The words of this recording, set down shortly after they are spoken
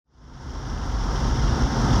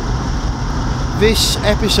This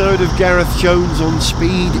episode of Gareth Jones on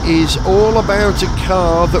Speed is all about a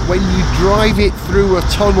car that when you drive it through a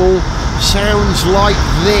tunnel sounds like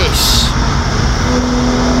this.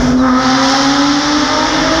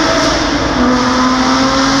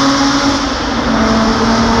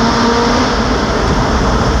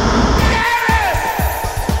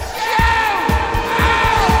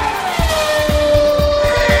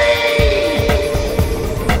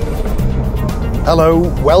 Hello,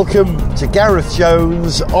 welcome to Gareth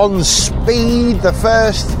Jones on Speed, the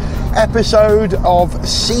first episode of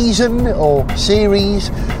season or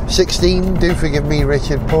series 16. Do forgive me,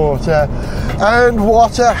 Richard Porter. And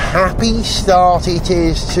what a happy start it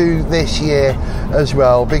is to this year as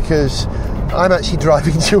well, because I'm actually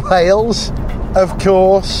driving to Wales, of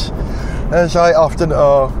course, as I often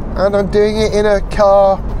are, and I'm doing it in a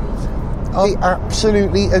car I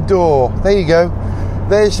absolutely adore. There you go.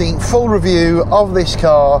 There's the full review of this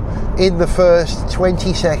car in the first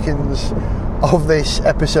 20 seconds of this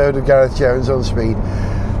episode of Gareth Jones on Speed.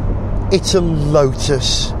 It's a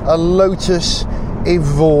Lotus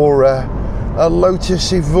Evora, a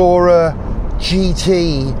Lotus Evora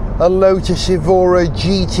GT, a Lotus Evora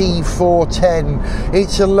GT410.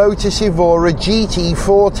 It's a Lotus Evora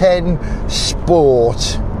GT410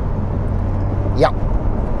 Sport. Yeah,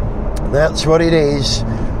 that's what it is.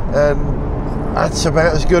 And that's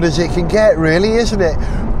about as good as it can get, really, isn't it?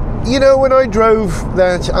 You know, when I drove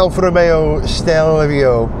that Alfa Romeo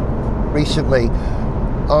Stelvio recently,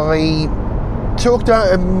 I talked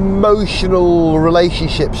about emotional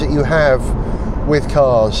relationships that you have with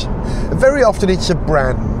cars. Very often it's a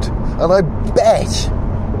brand, and I bet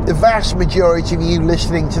the vast majority of you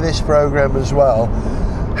listening to this programme as well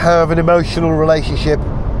have an emotional relationship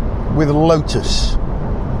with Lotus.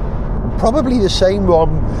 Probably the same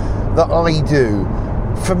one that I do.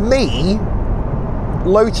 For me,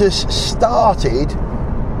 Lotus started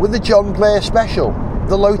with the John Player Special,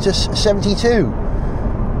 the Lotus 72,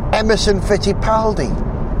 Emerson Fittipaldi,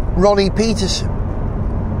 Ronnie Peterson,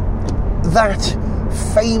 that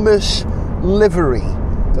famous livery,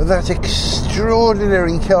 that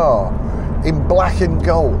extraordinary car in black and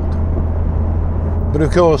gold. But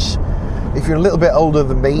of course, if you're a little bit older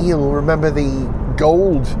than me, you'll remember the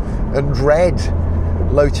gold and red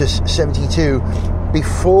Lotus 72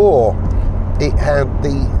 before it had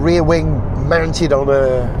the rear wing mounted on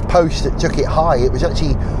a post that took it high. It was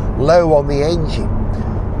actually low on the engine,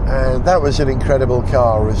 and that was an incredible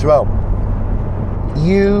car as well.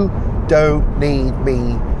 You don't need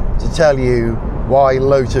me to tell you why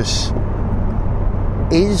Lotus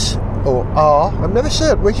is or are, I'm never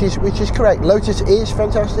certain which is correct. Lotus is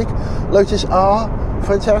fantastic, Lotus are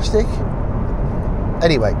fantastic.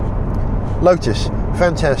 Anyway, Lotus,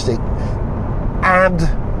 fantastic. Add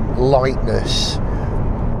lightness.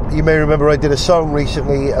 You may remember I did a song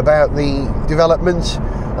recently about the development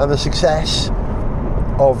and the success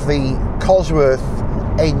of the Cosworth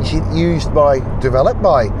engine developed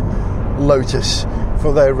by Lotus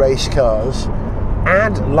for their race cars.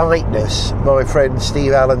 Add lightness, my friend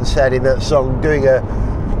Steve Allen said in that song, doing a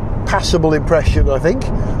passable impression, I think,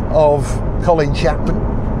 of Colin Chapman.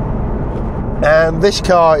 And this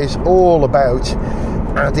car is all about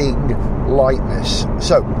adding lightness.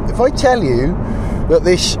 So, if I tell you that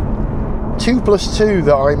this 2+2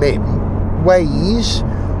 that I'm in weighs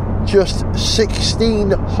just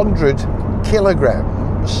 1,600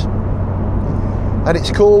 kilograms, and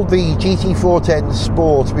it's called the GT410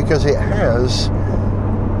 Sport because it has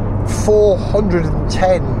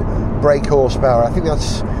 410 brake horsepower. I think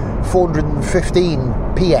that's 415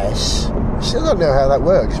 PS. Still don't know how that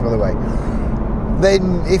works, by the way.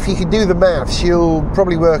 Then if you can do the maths, you'll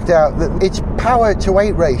probably work out that its power to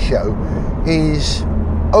weight ratio is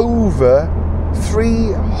over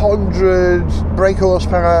 300 brake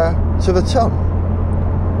horsepower to the ton.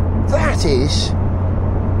 That is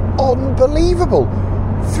unbelievable.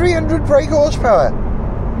 300 brake horsepower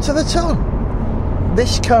to the ton.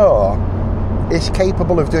 This car is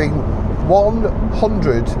capable of doing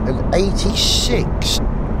 186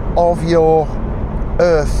 of your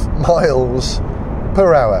Earth miles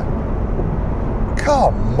per hour.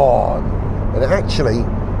 Come on. And actually,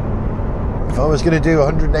 if I was going to do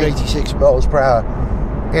 186 miles per hour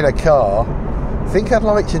in a car, I think I'd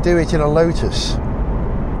like to do it in a Lotus.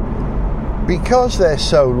 Because they're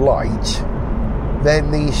so light, then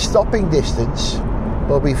the stopping distance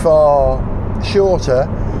will be far shorter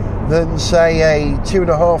than, say, a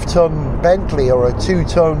 2.5 ton Bentley or a 2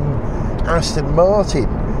 ton Aston Martin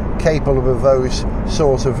capable of those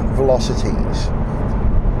sort of velocities.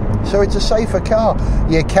 So it's a safer car.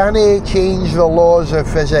 You can't change the laws of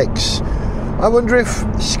physics. I wonder if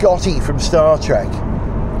Scotty from Star Trek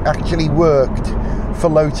actually worked for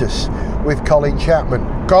Lotus with Colin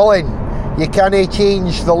Chapman. Colin, you can't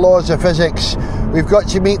change the laws of physics. We've got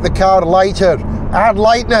to make the car lighter. Add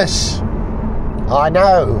lightness. I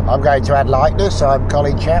know, I'm going to add lightness. I'm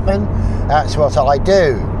Colin Chapman. That's what I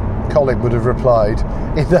do. Colin would have replied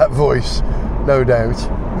in that voice, no doubt.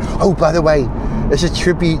 Oh, by the way, as a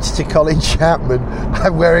tribute to Colin Chapman,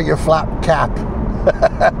 I'm wearing a flap cap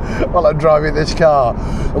while I'm driving this car.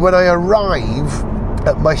 And when I arrive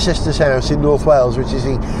at my sister's house in North Wales, which is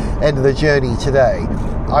the end of the journey today,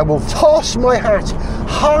 I will toss my hat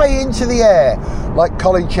high into the air like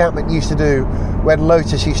Colin Chapman used to do when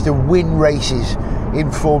Lotus used to win races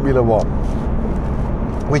in Formula One.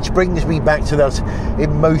 Which brings me back to that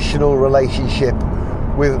emotional relationship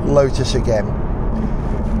with Lotus again.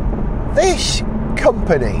 This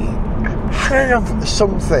company have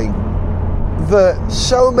something that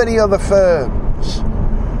so many other firms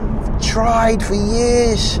tried for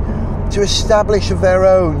years to establish of their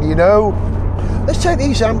own, you know. Let's take the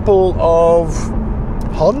example of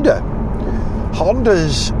Honda.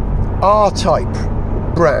 Honda's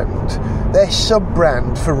R-Type brand, their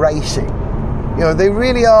sub-brand for racing. You know, they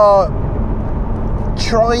really are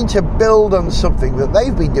trying to build on something that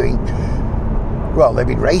they've been doing. Well, they've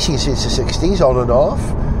been racing since the 60s, on and off,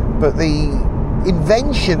 but the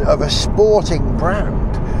invention of a sporting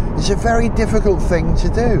brand is a very difficult thing to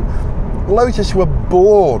do. Lotus were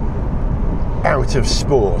born out of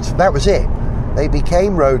sport. That was it. They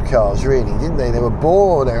became road cars, really, didn't they? They were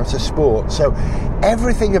born out of sport. So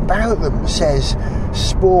everything about them says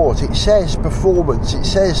sport. It says performance. It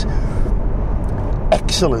says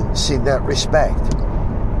excellence in that respect.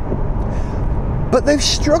 But they've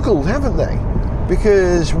struggled, haven't they?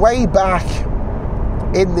 Because way back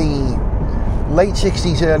in the late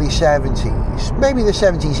 60s, early 70s, maybe the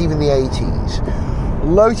 70s, even the 80s,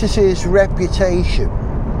 Lotus's reputation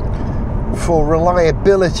for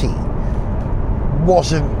reliability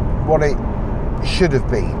wasn't what it should have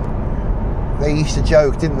been. They used to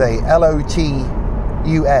joke, didn't they?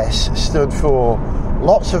 LOTUS stood for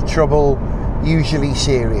lots of trouble, usually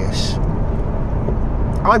serious.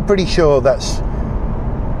 I'm pretty sure that's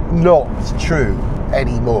not true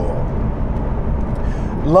anymore.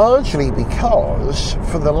 Largely because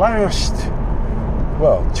for the last,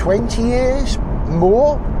 20 years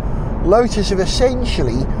more, Lotus have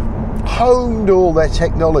essentially honed all their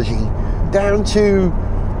technology down to,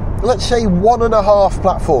 let's say, 1.5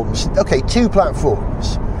 platforms. Okay, 2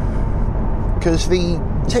 platforms. Because the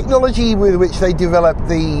technology with which they developed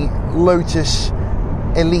the Lotus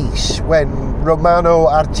Elise when Romano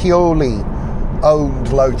Artioli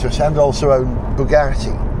owned Lotus and also owned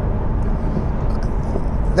Bugatti,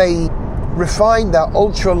 they refined that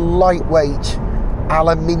ultra lightweight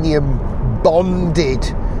aluminium bonded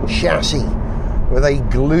chassis where they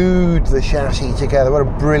glued the chassis together. What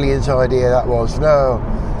a brilliant idea that was. No,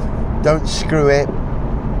 don't screw it,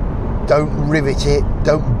 don't rivet it,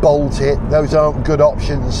 don't bolt it. Those aren't good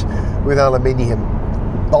options with aluminium.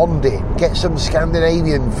 Bond it. Get some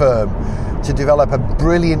Scandinavian firm to develop a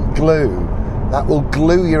brilliant glue that will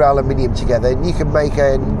glue your aluminium together, and you can make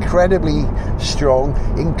an incredibly strong,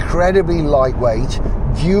 incredibly lightweight,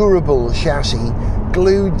 durable chassis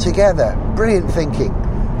glued together. Brilliant thinking.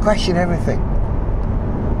 Question everything.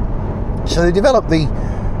 So they developed the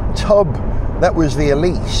tub that was the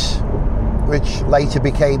Elise, which later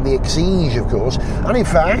became the Exige, of course, and in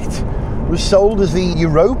fact was sold as the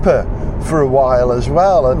Europa for a while as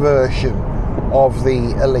well, a version of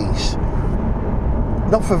the Elise.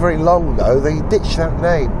 Not for very long though, they ditched that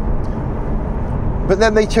name. But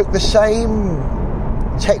then they took the same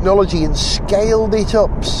technology and scaled it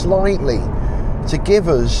up slightly to give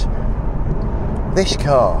us this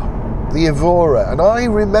car, the Evora. And I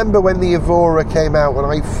remember when the Evora came out, when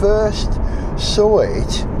I first saw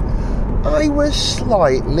it, I was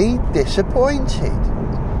slightly disappointed.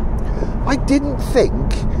 I didn't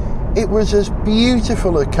think it was as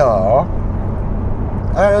beautiful a car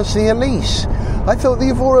as the Elise. I thought the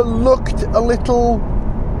Evora looked a little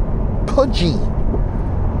pudgy,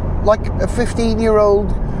 like a 15-year-old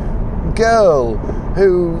girl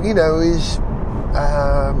who, you know, is,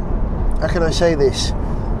 how can I say this,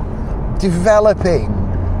 developing,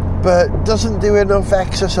 but doesn't do enough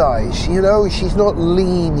exercise. You know, she's not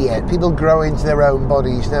lean yet. People grow into their own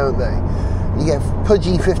bodies, don't they? You get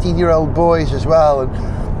pudgy 15-year-old boys as well,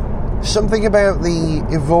 and something about the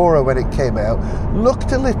Evora when it came out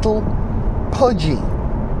looked a little pudgy.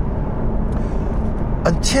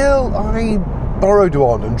 Until I borrowed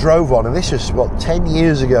one and drove one, and this was, 10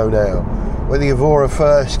 years ago now, when the Evora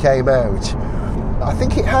first came out. I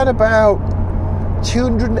think it had about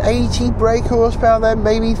 280 brake horsepower then,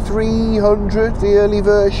 maybe 300, the early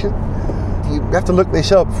version. You have to look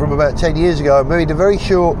this up from about 10 years ago. I made a very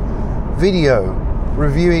short video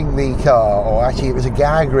reviewing the car, or actually it was a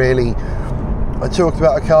gag really. I talked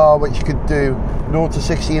about a car which could do 0 to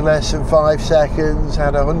 60 in less than 5 seconds,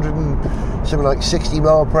 had 60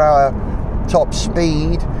 mile per hour top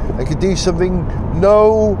speed, and could do something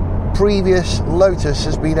no previous Lotus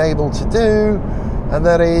has been able to do, and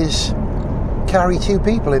that is carry 2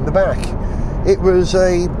 people in the back. It was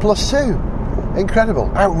a +2. Incredible.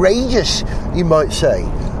 Outrageous, you might say.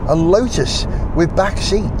 A Lotus with back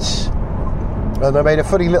seats. And I made a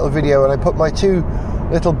funny little video and I put my 2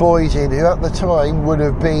 little boys in, who at the time would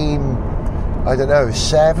have been, I don't know,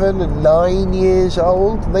 7 and 9 years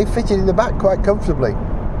old. They fitted in the back quite comfortably.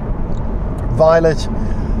 Violet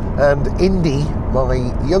and Indy, my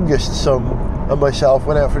youngest son, and myself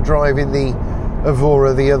went out for a drive in the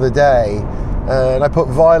Evora the other day, and I put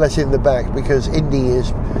Violet in the back because Indy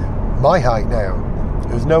is my height now.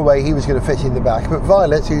 There was no way he was going to fit in the back, but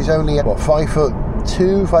Violet, who's only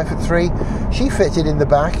 5'2", 5'3", she fitted in the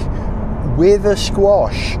back with a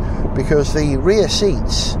squash, because the rear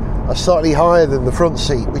seats are slightly higher than the front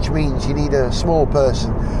seat, which means you need a small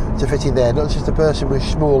person to fit in there, not just a person with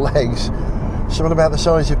small legs. Someone about the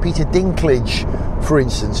size of Peter Dinklage, for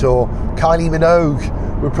instance, or Kylie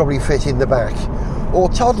Minogue would probably fit in the back. Or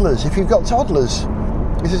toddlers, if you've got toddlers.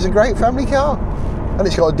 This is a great family car. And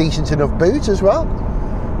it's got a decent enough boot as well.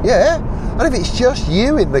 Yeah. And if it's just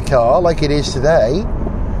you in the car, like it is today, you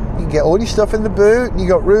can get all your stuff in the boot, and you've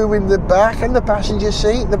got room in the back and the passenger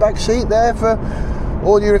seat, the back seat there for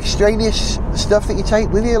all your extraneous stuff that you take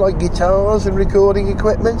with you, like guitars and recording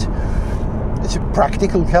equipment. It's a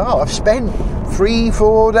practical car. I've spent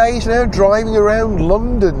 3-4 days now driving around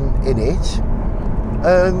London in it,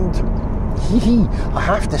 and I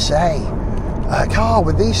have to say, a car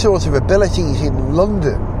with these sorts of abilities in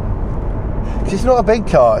London, it's not a big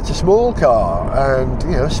car, it's a small car,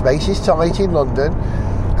 and space is tight in London,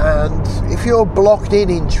 and if you're blocked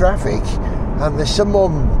in traffic and there's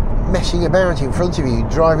someone messing about in front of you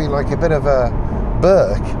driving like a bit of a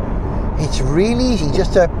Burke, it's really easy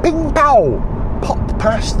just to ping pow pop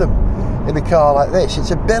past them in a car like this.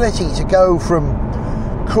 Its ability to go from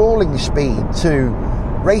crawling speed to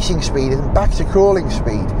racing speed and back to crawling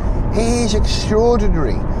speed is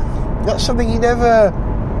extraordinary. That's something you never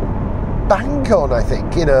bank on, I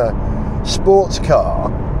think, in a sports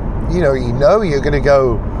car. You know you're going to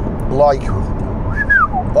go like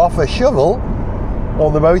off a shovel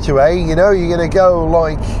on the motorway. You're going to go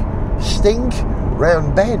like stink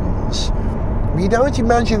round bends. You don't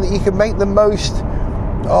imagine that you can make the most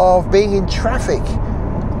of being in traffic,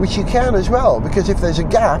 which you can as well, because if there's a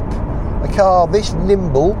gap, a car this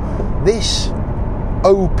nimble, this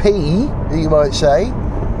OP, you might say,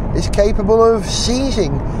 is capable of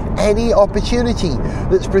seizing any opportunity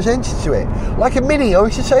that's presented to it. Like a Mini, I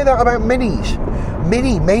used to say that about Minis.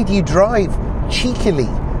 Mini made you drive cheekily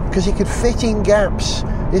because it could fit in gaps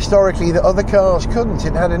historically that other cars couldn't.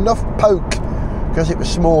 It had enough poke, because it was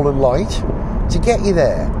small and light, to get you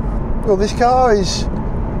there. Well, this car is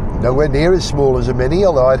nowhere near as small as a Mini,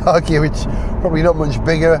 although I'd argue it's probably not much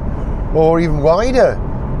bigger or even wider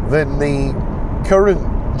than the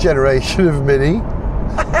current generation of Mini.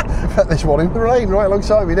 In fact, there's one in the rain right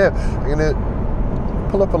alongside me now. I'm going to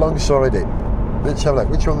pull up alongside it. Let's have a look.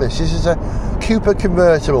 Which one is this? This is a Cooper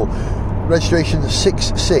convertible, registration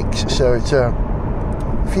 66, so it's a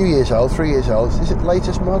few years old, 3 years old. Is it the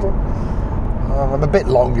latest model? I'm a bit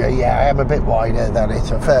longer, yeah, I am a bit wider than it,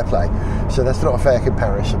 fair play. So that's not a fair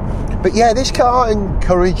comparison. But yeah, this car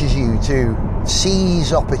encourages you to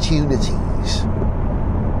seize opportunities.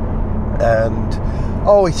 And,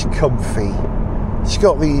 it's comfy. It's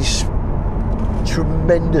got these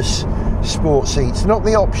tremendous sport seats, not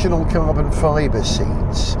the optional carbon fibre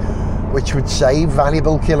seats, which would save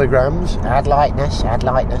valuable kilograms. Add lightness.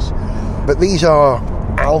 But these are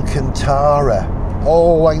Alcantara.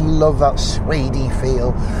 Oh, I love that suede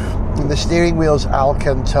feel. And the steering wheel's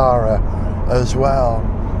Alcantara as well.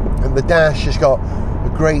 And the dash has got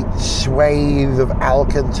a great swathe of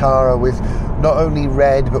Alcantara with not only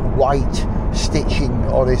red but white stitching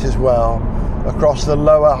on it as well, across the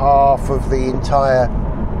lower half of the entire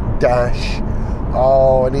dash.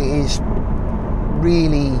 Oh, and it is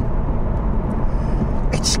really,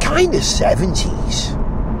 it's kind of 70s.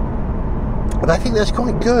 And I think that's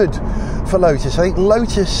quite good for Lotus. I think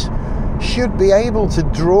Lotus should be able to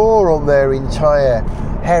draw on their entire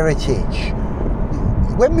heritage.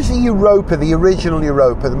 When was the Europa, the original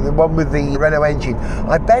Europa, the one with the Renault engine?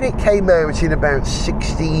 I bet it came out in about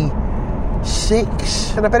 68,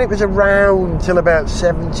 76, and I bet it was around till about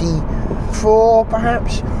 74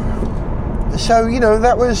 perhaps. So, you know,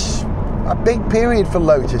 that was a big period for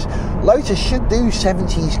Lotus. Lotus should do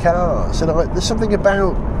 70s cars, and there's something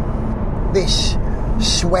about this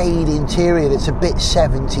suede interior that's a bit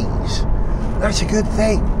 70s. That's a good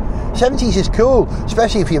thing. 70s is cool,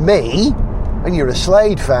 especially if you're me and you're a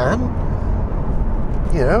Slade fan.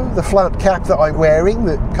 You know, the flat cap that I'm wearing,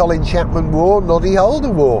 that Colin Chapman wore, Noddy Holder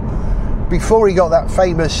wore, before he got that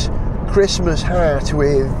famous Christmas hat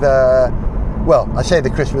with, well, I say the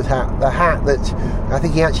Christmas hat, the hat that I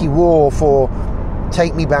think he actually wore for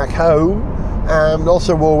Take Me Back Home, and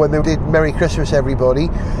also wore when they did Merry Christmas Everybody.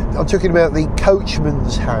 I'm talking about the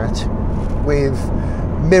coachman's hat with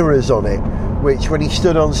mirrors on it, which when he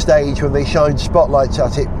stood on stage, when they shined spotlights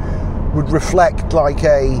at it, would reflect like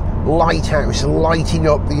a lighthouse lighting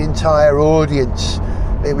up the entire audience.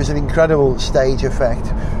 It was an incredible stage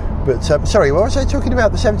effect. But sorry, what was I talking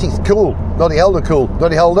about? The 70s, cool. Noddy Holder, cool.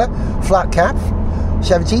 Noddy Holder, flat cap,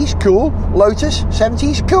 70s, cool. Lotus,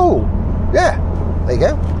 70s, cool. Yeah, there you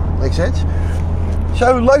go. Makes sense.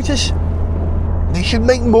 So Lotus, they should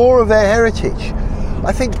make more of their heritage.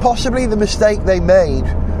 I think possibly the mistake they made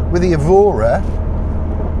with the Evora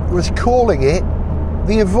was calling it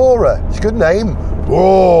the Evora. It's a good name.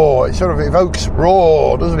 Roar. It sort of evokes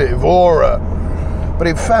roar, doesn't it? Evora. But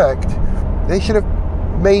in fact, they should have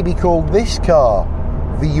maybe called this car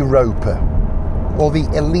the Europa or the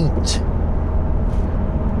Elite,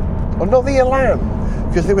 or not the Elan,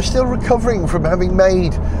 because they were still recovering from having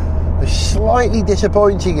made the slightly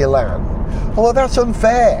disappointing Elan. Although that's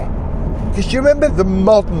unfair, because do you remember the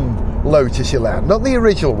modern Lotus Elan, not the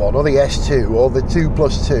original one, or the S2 or the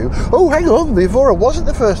 2+2? Oh, hang on, the Evora wasn't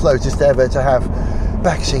the first Lotus ever to have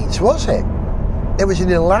back seats, was it? There was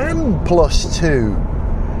an Elan Plus 2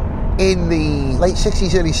 in the late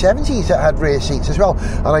 60s, early 70s that had rear seats as well.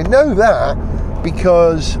 And I know that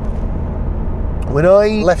because when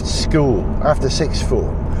I left school after sixth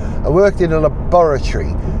form, I worked in a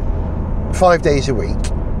laboratory 5 days a week,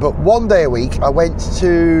 but 1 day a week I went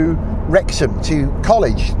to Wrexham, to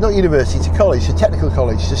college, not university, to college, to technical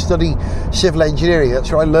college, to study civil engineering. That's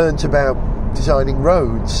where I learnt about designing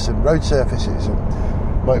roads and road surfaces,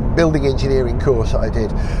 and my building engineering course that I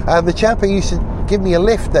did. And the chap who used to give me a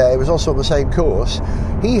lift there was also on the same course.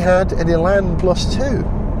 He had an Elan Plus 2,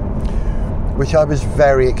 which I was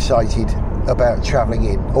very excited about travelling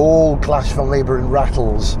in. All Clash von Weber and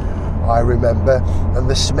rattles, I remember, and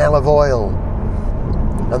the smell of oil.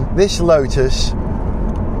 And this Lotus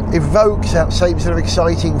evokes that same sort of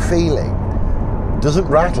exciting feeling. Doesn't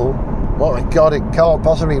rattle. Oh my God, it can't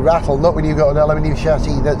possibly rattle, not when you've got an aluminium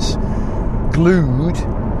chassis that's glued.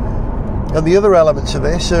 And the other elements of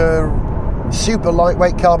this are super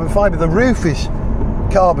lightweight carbon fibre. The roof is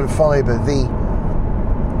carbon fibre, the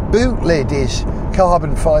boot lid is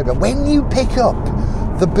carbon fibre. When you pick up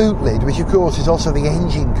the boot lid, which of course is also the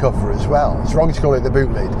engine cover as well, it's wrong to call it the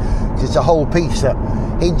boot lid because it's a whole piece that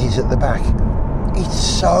hinges at the back, it's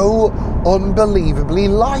so unbelievably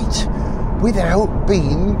light without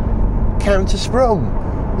being counter-sprung.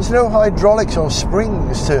 There's no hydraulics or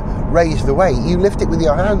springs to raise the weight. You lift it with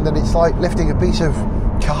your hand and it's like lifting a piece of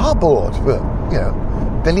cardboard, but, you know,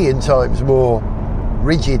 a billion times more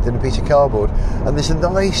rigid than a piece of cardboard. And there's a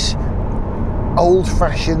nice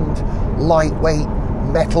old-fashioned lightweight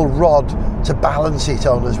metal rod to balance it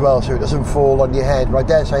on as well, so it doesn't fall on your head. But I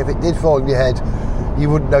dare say if it did fall on your head, you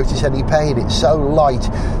wouldn't notice any pain. It's so light.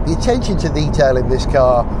 The attention to detail in this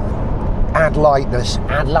car, add lightness,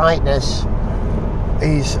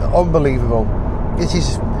 is unbelievable. It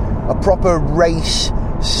is a proper race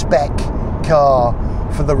spec car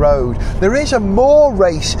for the road. There is a more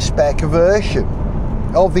race spec version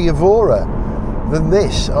of the Evora than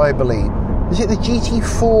this, I believe. Is it the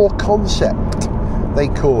GT4 concept they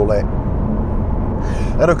call it?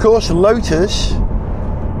 And of course Lotus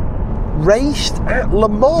raced at Le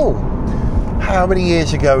Mans how many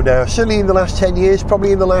years ago now? Certainly in the last 10 years,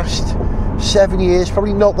 probably in the last 7 years,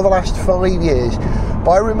 probably not the last 5 years.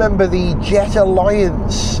 But I remember the Jet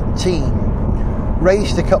Alliance team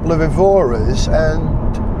raced a couple of Evoras,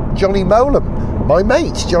 and Johnny Molam, my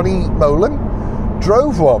mate Johnny Molam,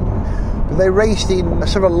 drove one. But they raced in a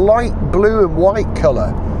sort of light blue and white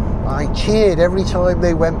colour. I cheered every time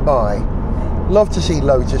they went by. Love to see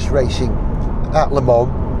Lotus racing at Le Mans.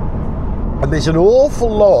 And there's an awful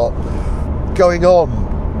lot going on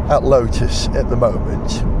at Lotus at the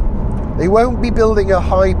moment. They won't be building a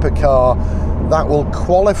hypercar that will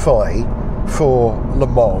qualify for Le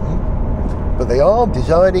Mans, but they are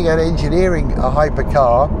designing and engineering a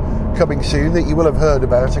hypercar coming soon that you will have heard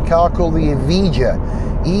about, a car called the Evija.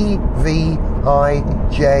 E-V-I-J-A,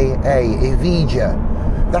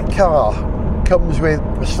 Evija. That car comes with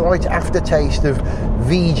a slight aftertaste of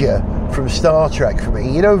V'Ger from Star Trek for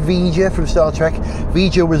me. You know V'Ger from Star Trek?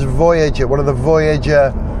 V'Ger was Voyager, one of the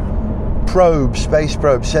Voyager probes, space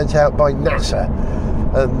probes sent out by NASA.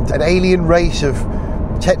 And an alien race of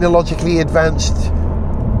technologically advanced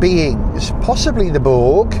beings, possibly the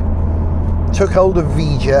Borg, took hold of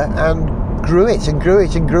V'Ger and grew it and grew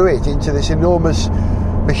it and grew it into this enormous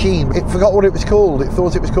machine. It forgot what it was called. It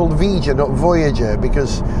thought it was called V'Ger, not Voyager,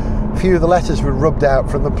 because a few of the letters were rubbed out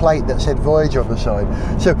from the plate that said Voyager on the side.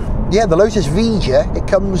 So, yeah, the Lotus V'Ger, it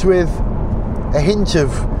comes with a hint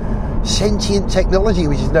of sentient technology,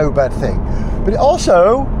 which is no bad thing. But it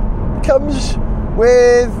also comes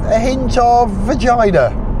with a hint of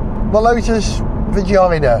vagina. The Lotus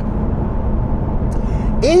Vagina.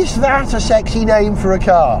 Is that a sexy name for a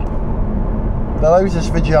car? The Lotus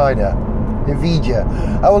Vagina. Evija.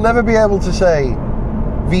 I will never be able to say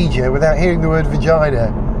V'Ger without hearing the word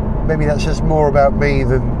vagina. Maybe that says more about me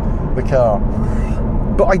than the car.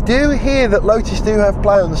 But I do hear that Lotus do have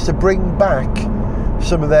plans to bring back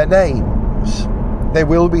some of their names. There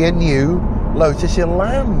will be a new Lotus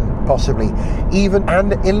Elan, possibly, even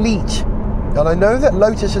an Elite. And I know that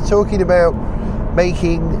Lotus are talking about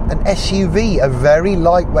making an SUV, a very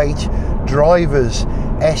lightweight driver's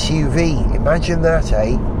SUV. Imagine that,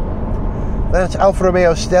 eh? That's Alfa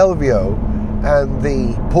Romeo Stelvio and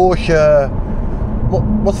the Porsche.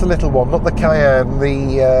 What's the little one? Not the Cayenne.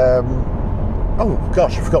 The oh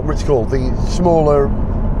gosh, I forgot what it's called. The smaller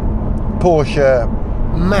Porsche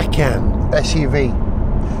Macan SUV.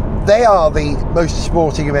 They are the most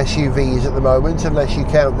sporting of SUVs at the moment, unless you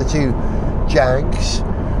count the two Jags.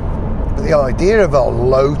 But the idea of a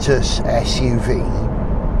Lotus SUV,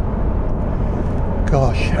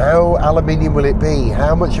 gosh, how aluminium will it be?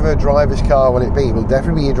 How much of a driver's car will it be? It will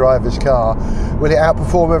definitely be a driver's car. Will it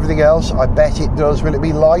outperform everything else? I bet it does. Will it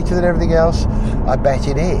be lighter than everything else? I bet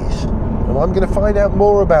it is. And I'm going to find out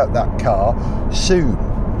more about that car soon.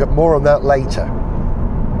 But more on that later.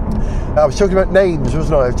 I was talking about names,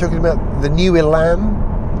 wasn't I? I was talking about the new Elan.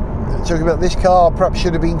 Talking about this car perhaps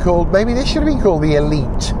should have been called, maybe this should have been called the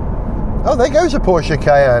Elite. Oh, there goes a Porsche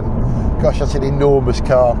Cayenne. Gosh, that's an enormous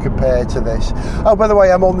car compared to this. Oh, by the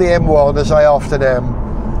way, I'm on the M1, as I often am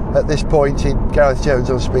at this point in Gareth Jones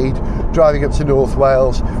on Speed, driving up to North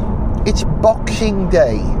Wales. It's Boxing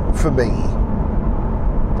Day for me.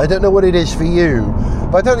 I don't know what it is for you,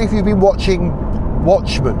 but I don't know if you've been watching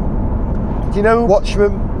Watchmen. Do you know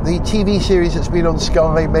Watchmen? The TV series that's been on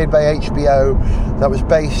Sky, made by HBO, that was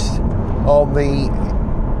based on the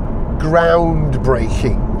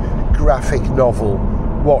groundbreaking graphic novel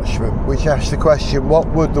Watchmen, which asks the question, what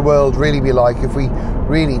would the world really be like if we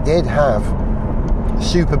really did have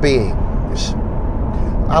super beings?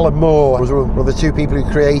 Alan Moore was one of the two people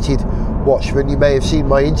who created Watchmen. You may have seen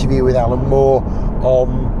my interview with Alan Moore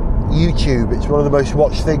on YouTube. It's one of the most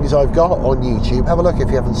watched things I've got on YouTube. Have a look if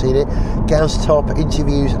you haven't seen it. Gaz Top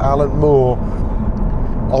interviews Alan Moore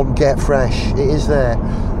on Get Fresh. It is there.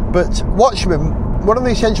 But Watchmen, one of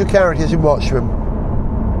the essential characters in Watchmen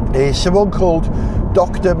is someone called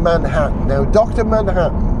Dr. Manhattan. Now, Dr.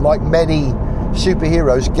 Manhattan, like many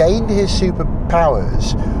superheroes, gained his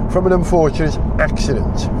superpowers from an unfortunate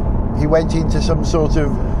accident. He went into some sort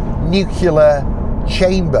of nuclear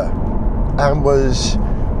chamber and was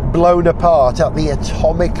blown apart at the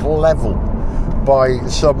atomic level by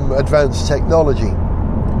some advanced technology.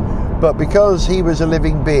 But because he was a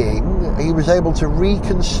living being, he was able to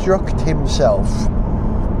reconstruct himself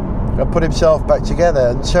and put himself back together.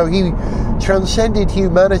 And so he transcended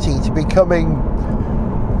humanity to becoming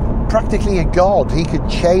practically a god. He could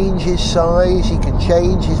change his size, he could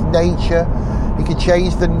change his nature, he could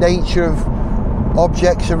change the nature of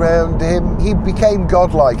objects around him. He became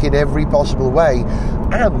godlike in every possible way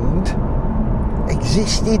and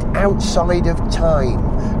existed outside of time.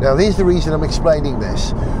 Now, here's the reason I'm explaining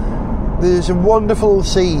this. There's a wonderful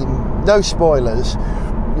scene, no spoilers,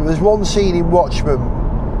 there's one scene in Watchmen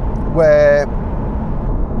where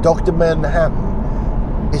Dr.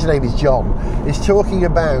 Manhattan, his name is John, is talking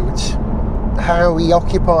about how he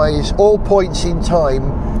occupies all points in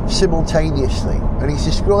time simultaneously, and he's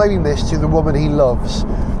describing this to the woman he loves,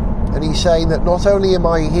 and he's saying that not only am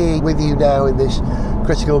I here with you now in this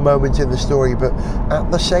critical moment in the story, but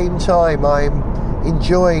at the same time I'm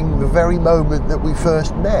enjoying the very moment that we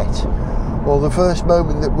first met, or the first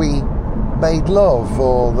moment that we made love,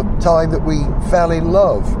 or the time that we fell in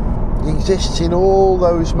love. He exists in all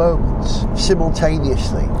those moments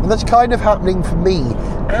simultaneously, and that's kind of happening for me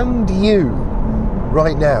and you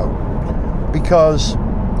right now. Because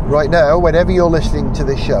right now, whenever you're listening to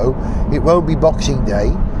this show, it won't be Boxing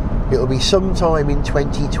Day. It'll be sometime in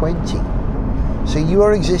 2020. So you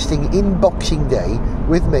are existing in Boxing Day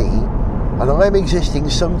with me, and I'm existing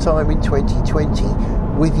sometime in 2020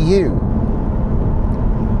 with you.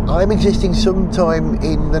 I'm existing sometime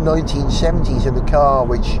in the 1970s in a car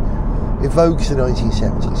which evokes the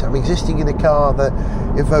 1970s. I'm existing in a car that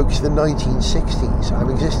evokes the 1960s. I'm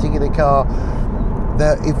existing in a car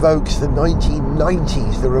that evokes the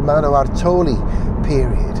 1990s, the Romano Artoli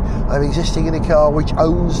period. I'm existing in a car which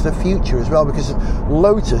owns the future as well, because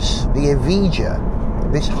Lotus, the Evija,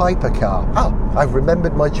 this hypercar. I've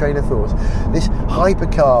remembered my train of thought. This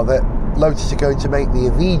hypercar that Lotus are going to make, the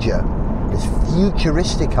Evija, this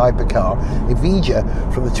futuristic hypercar, Evija,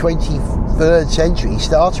 from the 23rd century,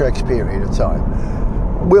 Star Trek's period of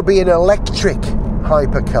time, will be an electric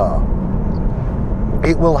hypercar.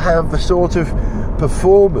 It will have the sort of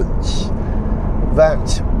performance that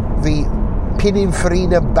the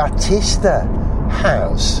Pininfarina Battista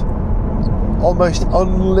has. Almost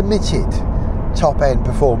unlimited top-end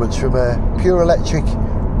performance from a pure electric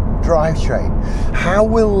drivetrain. How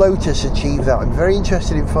will Lotus achieve that? I'm very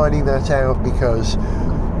interested in finding that out, because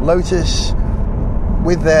Lotus,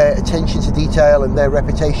 with their attention to detail and their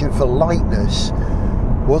reputation for lightness,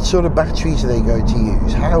 what sort of batteries are they going to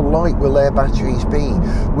use? How light will their batteries be?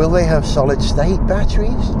 Will they have solid-state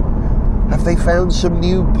batteries? Have they found some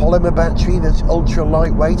new polymer battery that's ultra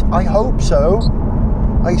lightweight? I hope so.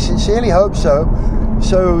 I sincerely hope so.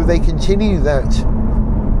 So they continue that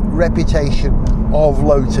reputation of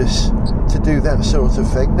Lotus to do that sort of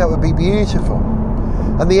thing. That would be beautiful.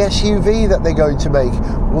 And the SUV that they're going to make,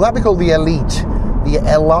 will that be called the Elite? The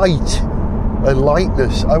Elite?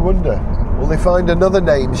 Eliteness, I wonder. Will they find another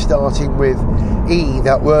name starting with E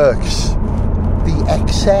that works? The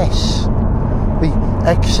Excess, the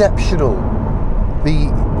Exceptional, the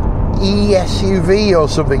E-SUV or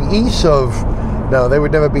something, E-SUV. No, they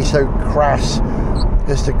would never be so crass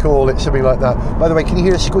as to call it something like that. By the way, can you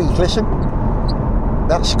hear a squeak? Listen.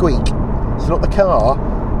 That squeak, it's not the car.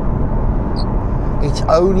 It's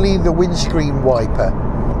only the windscreen wiper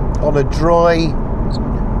on a dry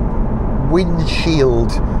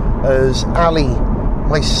windshield, as Ali,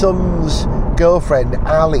 my son's girlfriend,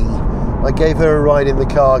 Ali, I gave her a ride in the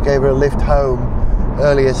car, gave her a lift home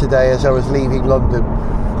earlier today as I was leaving London,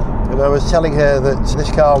 and I was telling her that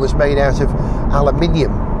this car was made out of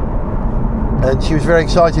aluminium, and she was very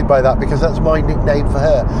excited by that, because that's my nickname for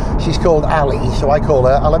her. She's called Ali, so I call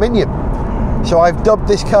her Aluminium. So I've dubbed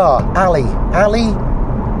this car Ali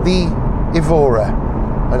the Evora,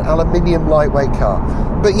 an aluminium lightweight car.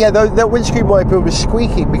 But yeah, that windscreen wiper was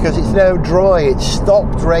squeaking because it's now dry. It's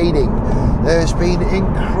stopped raining. There's been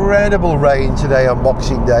incredible rain today on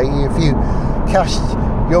Boxing Day. If you cast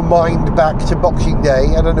your mind back to Boxing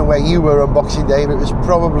Day, I don't know where you were on Boxing Day, but it was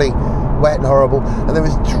probably wet and horrible, and there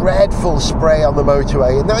was dreadful spray on the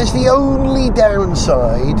motorway, and that is the only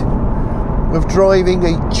downside of driving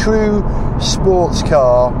a true sports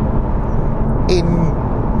car in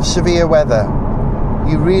severe weather.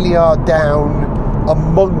 You really are down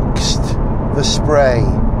amongst the spray.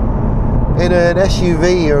 In an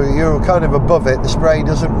SUV, you're kind of above it. The spray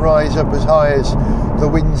doesn't rise up as high as the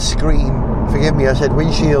windscreen. Forgive me, I said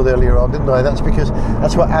windshield earlier on, didn't I? That's because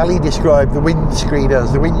that's what Ali described the windscreen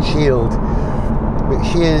as, the windshield. But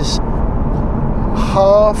she is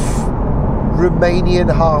half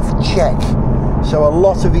Romanian, half Czech. So a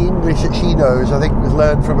lot of the English that she knows, I think, was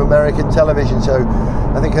learned from American television. So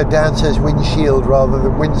I think her dad says windshield rather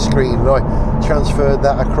than windscreen, and I transferred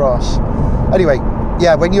that across. Anyway,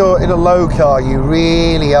 yeah, when you're in a low car, you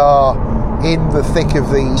really are in the thick of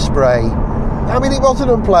the spray. I mean, it wasn't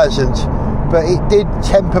unpleasant, but it did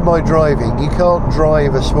temper my driving. You can't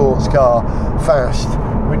drive a sports car fast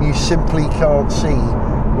when you simply can't see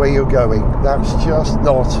where you're going. That's just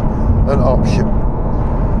not an option.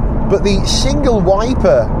 But the single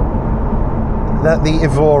wiper that the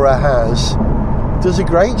Evora has does a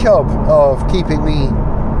great job of keeping the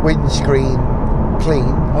windscreen clean.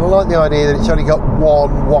 And I like the idea that it's only got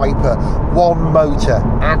one wiper, one motor.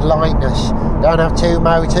 Add lightness. Don't have two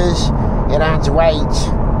motors, it adds weight.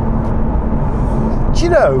 Do you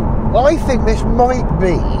know, I think this might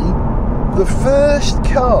be the first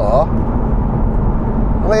car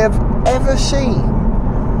I have ever seen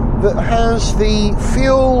that has the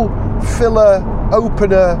fuel filler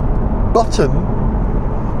opener button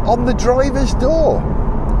on the driver's door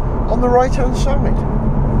on the right hand side,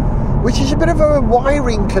 which is a bit of a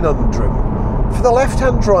wiring conundrum. For the left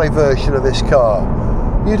hand drive version of this car,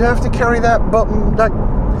 you'd have to carry that button, that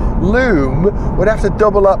loom would have to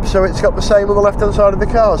double up so it's got the same on the left-hand side of the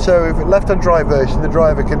car. So if it's left-hand drive version, the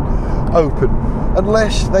driver can open,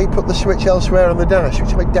 unless they put the switch elsewhere on the dash,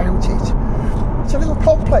 which I doubt it. It's a little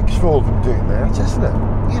complex for them doing that, isn't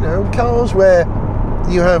it? You know, cars where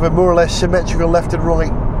you have a more or less symmetrical left and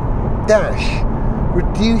right dash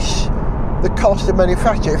reduce the cost of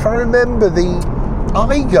manufacture. If I remember, the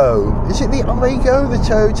Aygo, is it the Aygo, the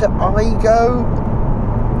Toyota Aygo,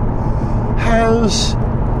 has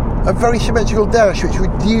a very symmetrical dash which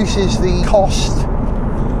reduces the cost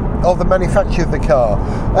of the manufacture of the car.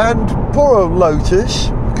 And poor old Lotus,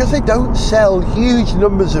 because they don't sell huge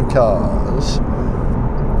numbers of cars,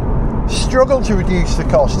 struggle to reduce the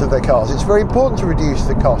cost of their cars. It's very important to reduce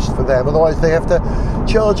the cost for them, otherwise they have to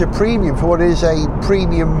charge a premium for what is a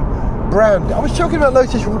premium brand. I was talking about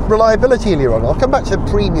Lotus reliability earlier on. I'll come back to the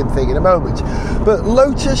premium thing in a moment. But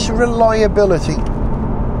Lotus reliability,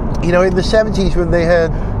 you know, in the 70s when they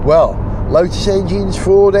had, well, Lotus engines,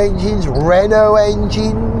 Ford engines, Renault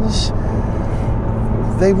engines,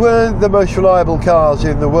 they weren't the most reliable cars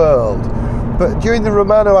in the world. But during the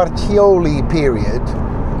Romano Artioli period,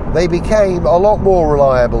 they became a lot more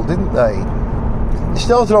reliable, didn't they? It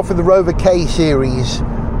started off with the Rover K series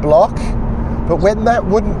block, but when that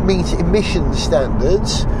wouldn't meet emission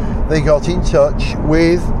standards, they got in touch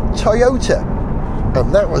with Toyota,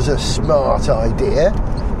 and that was a smart idea.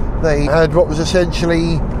 They had what was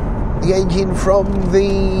essentially the engine from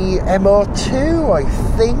the MR2, I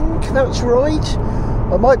think that's right.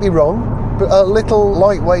 I might be wrong, but a little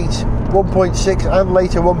lightweight 1.6 and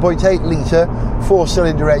later 1.8 litre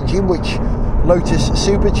 4-cylinder engine, which Lotus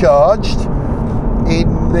supercharged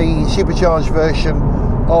in the supercharged version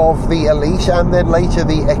of the Elise and then later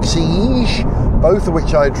the Exige, both of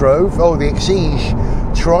which I drove. Oh, the Exige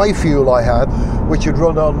tri-fuel I had, which would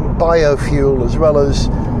run on biofuel as well as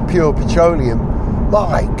pure petroleum.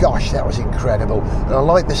 My gosh, that was incredible. And I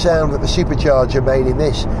like the sound that the supercharger made in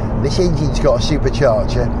this. This engine's got a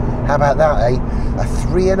supercharger. How about that, eh? A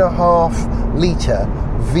 3.5 litre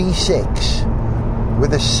V6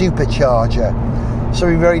 with a supercharger.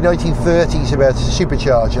 Something very 1930s about a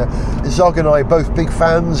supercharger. Zog and I are both big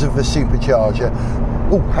fans of the supercharger.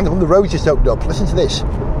 Oh, hang on, the road just opened up. Listen to this.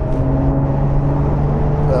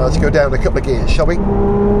 Let's go down a couple of gears, shall we?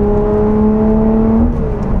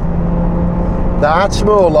 That's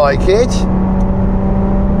more like it.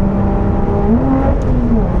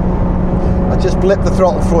 I just blip the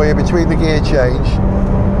throttle for you between the gear change,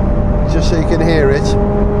 just so you can hear it.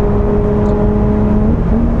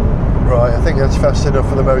 Right, I think that's fast enough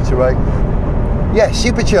for the motorway. Yeah,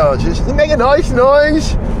 superchargers. They make a nice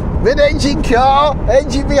noise. Mid-engine car,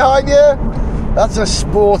 engine behind you. That's a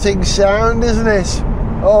sporting sound, isn't it?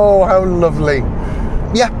 Oh, how lovely.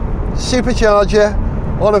 Yeah, supercharger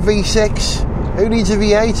on a V6. Who needs a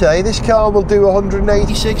V8, eh? This car will do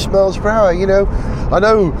 186 miles per hour, you know. I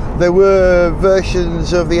know there were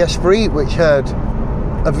versions of the Esprit which had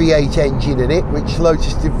a V8 engine in it, which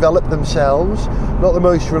Lotus developed themselves. Not the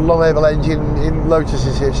most reliable engine in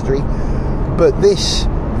Lotus's history. But this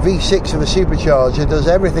V6 of the supercharger does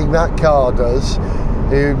everything that car does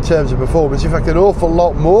in terms of performance. In fact, an awful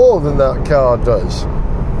lot more than that car does.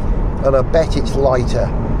 And I bet it's lighter.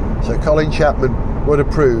 So Colin Chapman would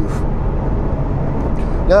approve.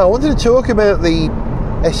 Now, I wanted to talk about the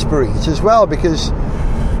Esprit as well, because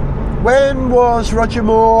when was Roger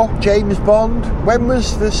Moore, James Bond? When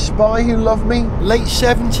was The Spy Who Loved Me? Late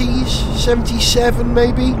 70s? 77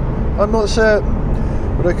 maybe? I'm not certain.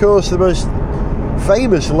 But of course, the most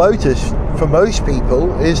famous Lotus for most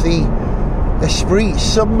people is the Esprit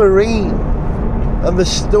Submarine, and the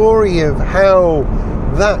story of how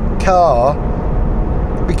that car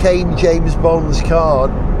became James Bond's car,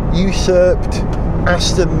 usurped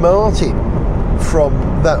Aston Martin from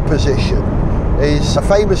that position, is a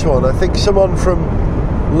famous one. I think someone from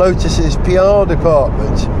Lotus's PR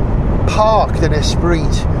department parked an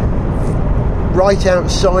Esprit right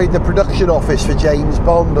outside the production office for James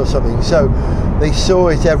Bond or something, so they saw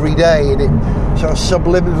it every day, and it sort of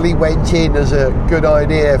subliminally went in as a good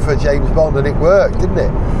idea for James Bond, and it worked, didn't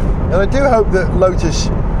it? And I do hope that Lotus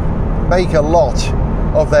make a lot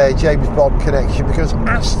of their James Bond connection, because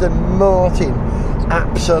Aston Martin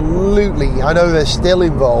absolutely, I know they're still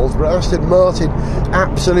involved, but Aston Martin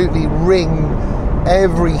absolutely wring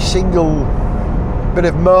every single bit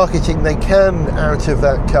of marketing they can out of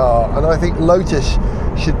that car, and I think Lotus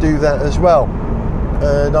should do that as well.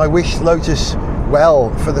 And I wish Lotus well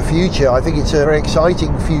for the future. I think it's a very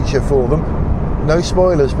exciting future for them. No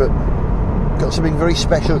spoilers, but got something very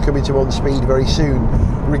special coming to On Speed very soon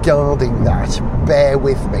regarding that. Bear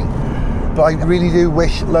with me. But I really do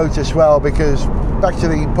wish Lotus well, because back to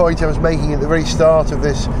the point I was making at the very start of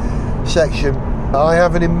this section, I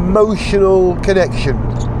have an emotional connection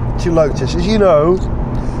to Lotus. As you know,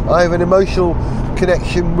 I have an emotional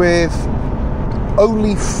connection with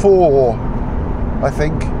only 4, I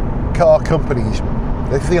think, car companies.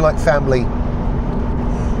 They feel like family.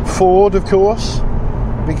 Ford, of course,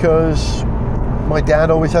 because my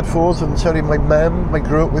dad always had Fords, and so did my mum. I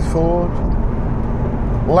grew up with Ford.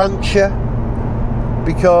 Lancia,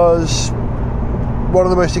 because one of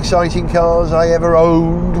the most exciting cars I ever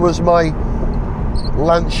owned was my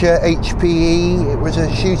Lancia HPE. It was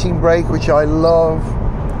a shooting brake, which I love.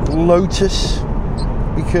 Lotus,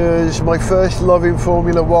 because my first love in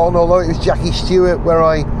Formula One, although it was Jackie Stewart where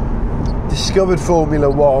I discovered Formula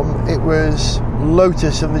One, it was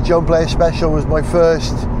Lotus, and the John Player Special was my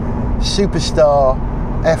first superstar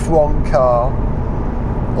F1 car.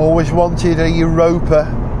 Always wanted a Europa.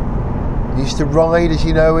 Used to ride, as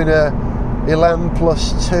you know, in a Elan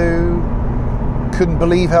Plus 2. Couldn't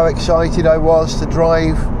believe how excited I was to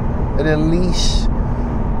drive an Elise.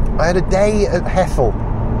 I had a day at Hethel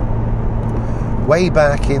way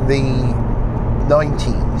back in the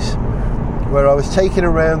 90s where I was taken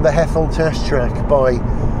around the Hethel test track by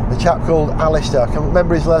a chap called Alistair. I can't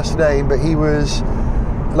remember his last name, but he was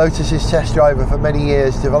Lotus's test driver for many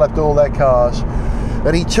years, developed all their cars.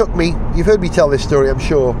 And he took me, you've heard me tell this story, I'm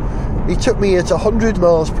sure, he took me at 100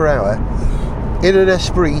 miles per hour in an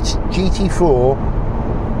Esprit GT4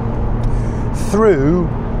 through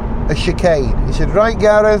a chicane. He said, right,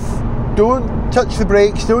 Gareth, don't touch the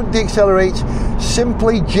brakes, don't decelerate,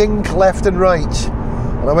 simply jink left and right.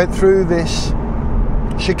 And I went through this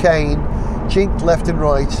chicane, jinked left and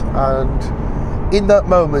right, and in that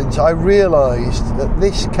moment I realised that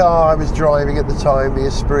this car I was driving at the time, the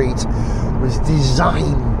Esprit, was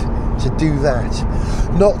designed to do that.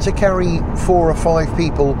 Not to carry 4 or 5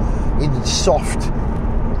 people in soft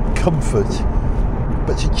comfort,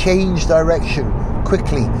 but to change direction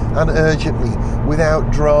quickly and urgently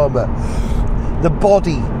without drama. The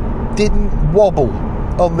body didn't wobble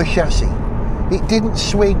on the chassis. It didn't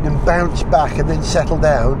swing and bounce back and then settle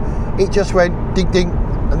down. It just went ding ding,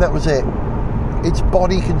 and that was it. Its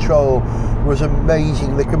body control was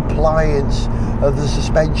amazing. The compliance of the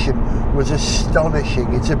suspension was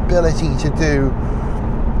astonishing. Its ability to do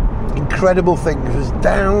incredible things was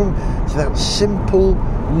down to that simple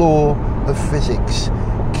law of physics.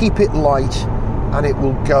 Keep it light and it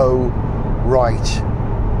will go right.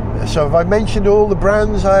 So have I mentioned all the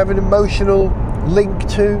brands I have an emotional link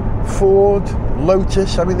to? Ford,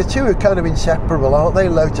 Lotus. I mean, the two are kind of inseparable, aren't they?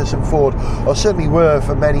 Lotus and Ford, or certainly were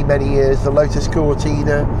for many, many years. The Lotus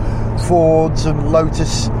Cortina, Fords and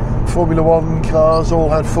Lotus Formula One cars all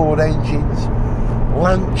had Ford engines.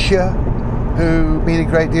 Lancia, who mean a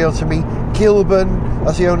great deal to me. Gilbern,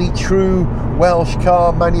 as the only true Welsh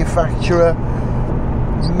car manufacturer,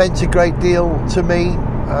 meant a great deal to me.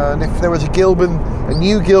 And if there was a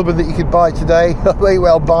new Gilbern that you could buy today, I may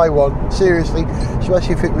well buy one, seriously,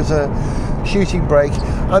 especially if it was a shooting brake.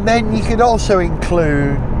 And then you could also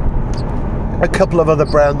include a couple of other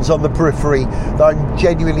brands on the periphery that I'm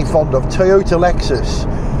genuinely fond of. Toyota Lexus.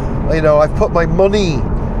 You know, I've put my money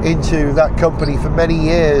into that company for many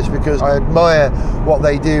years because I admire what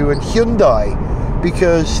they do. And Hyundai,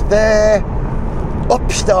 because they're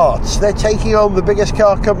upstarts. They're taking on the biggest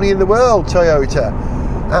car company in the world, Toyota,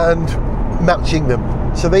 and matching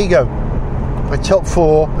them. So there you go. My top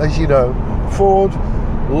 4, as you know: Ford,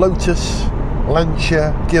 Lotus,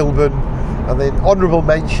 Lancia, Gilbern, and then honourable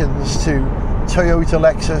mentions to Toyota,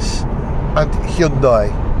 Lexus and Hyundai.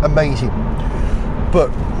 Amazing. But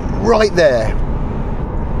right there,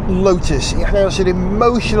 Lotus, it has an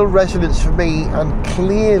emotional resonance for me, and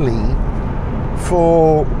clearly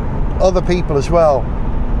for other people as well.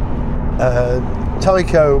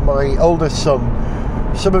 Tycho, my oldest son,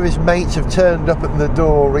 some of his mates have turned up at the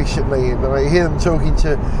door recently, and I hear them talking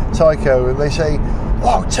to Tycho, and they say,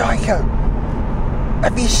 "Oh, Tycho,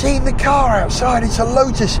 have you seen the car outside? It's a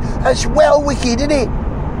Lotus. That's well wicked, isn't it?"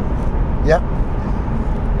 Yeah.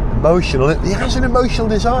 Emotional. It has an emotional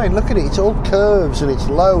design. Look at it. It's all curves and it's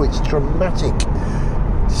low. It's dramatic.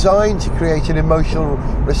 Designed to create an emotional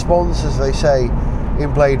response, as they say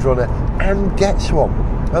in Blade Runner, and gets one.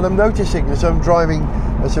 And I'm noticing as I'm driving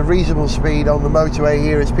at a reasonable speed on the motorway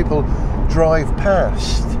here, as people drive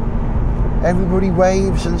past, everybody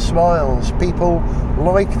waves and smiles. People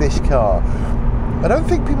like this car. I don't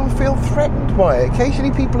think people feel threatened by it.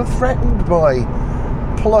 Occasionally people are threatened by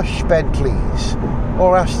plush Bentleys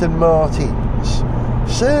or Aston Martins,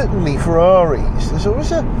 certainly Ferraris. There's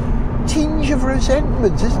always a tinge of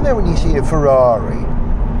resentment, isn't there, when you see a Ferrari?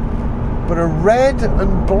 But a red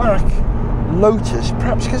and black Lotus,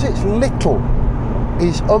 perhaps because it's little,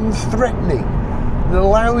 is unthreatening and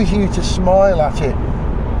allows you to smile at it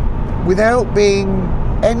without being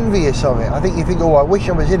envious of it. I think you think, oh, I wish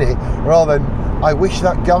I was in it, rather than I wish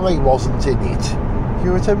that guy wasn't in it. You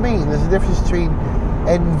know what I mean? There's a difference between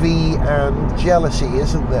envy and jealousy,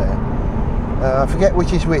 isn't there? I forget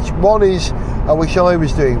which is which. One is, I wish I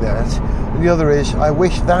was doing that, and the other is, I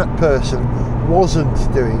wish that person wasn't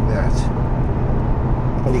doing that.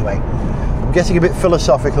 Anyway, I'm getting a bit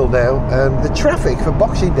philosophical now, and the traffic for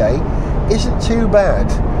Boxing Day isn't too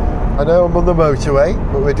bad. I know I'm on the motorway,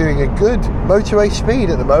 but we're doing a good motorway speed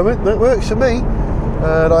at the moment. That works for me,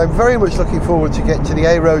 and I'm very much looking forward to getting to the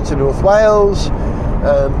A road to North Wales.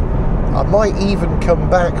 I might even come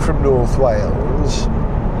back from North Wales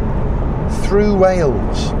through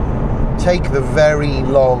Wales, take the very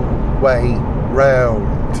long way round.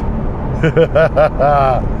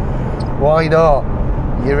 Why not?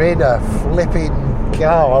 You're in a flipping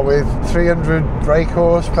car with 300 brake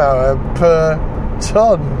horsepower per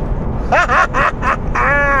tonne.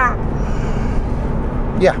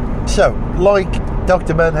 Yeah, so like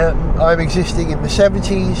Dr. Manhattan, I'm existing in the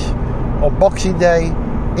 70s on Boxing Day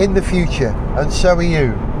in the future, and so are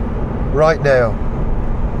you right now.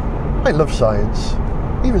 I love science,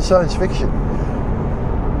 even science fiction,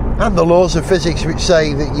 and the laws of physics which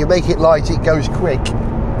say that you make it light, it goes quick.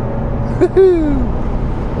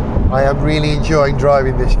 I am really enjoying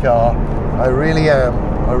driving this car. I really am.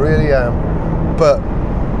 But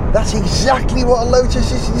that's exactly what a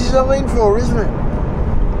Lotus is designed for, isn't it?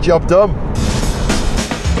 Job done.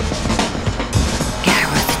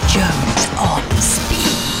 Gareth Jones on speed.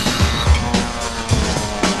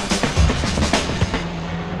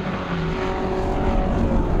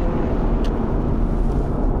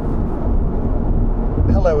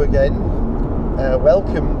 Hello again.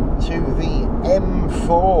 Welcome to the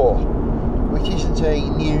M4, which isn't a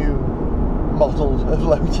new model of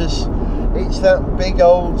Lotus. It's that big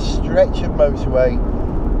old stretch of motorway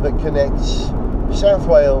that connects South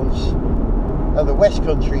Wales and the West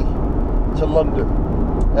Country to London.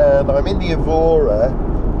 And I'm in the Evora,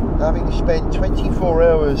 having spent 24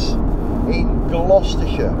 hours in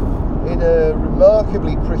Gloucestershire, in a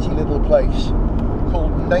remarkably pretty little place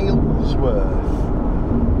called Nailsworth.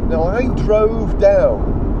 Now, I drove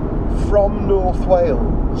down from North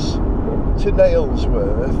Wales to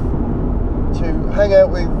Nailsworth to hang out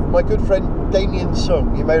with my good friend Damien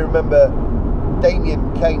Sung. You may remember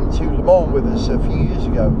Damien came to Le Mans with us a few years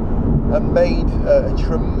ago and made a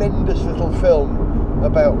tremendous little film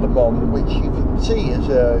about Le Mans, which you can see as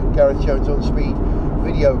a Gareth Jones on Speed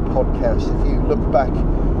video podcast if you look back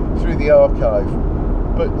through the archive.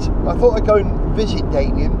 But I thought I'd go and visit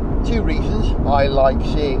Damien. 2 reasons. I like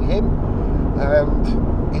seeing him, and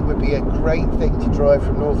it would be a great thing to drive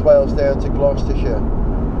from North Wales down to Gloucestershire,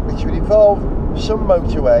 which would involve some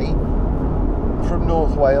motorway from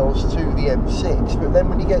North Wales to the M6, but then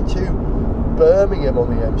when you get to Birmingham on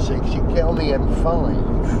the M6, you get on the M5,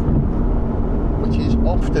 which is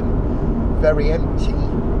often very empty,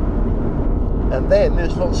 and then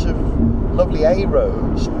there's lots of lovely A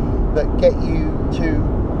roads that get you to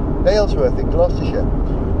Nailsworth in Gloucestershire.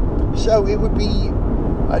 So it would be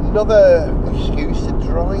another excuse to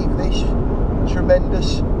drive this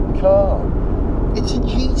tremendous car. It's a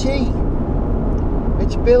GT.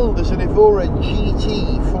 It's billed as an Evora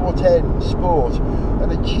GT 410 Sport,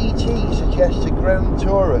 and a GT suggests a Grand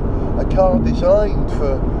Tourer, a car designed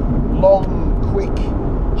for long, quick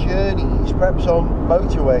journeys, perhaps on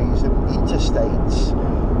motorways and interstates.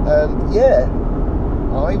 And yeah,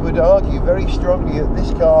 I would argue very strongly that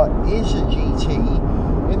this car is a GT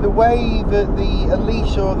in the way that the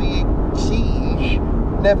Elise or the Exige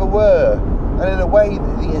never were, and in a way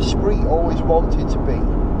that the Esprit always wanted to be.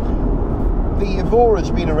 The Evora's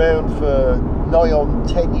been around for nigh on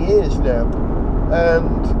 10 years now,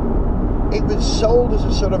 and it was sold as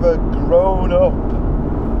a sort of a grown-up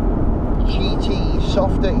GT,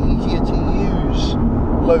 softer, easier to use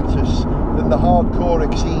Lotus than the hardcore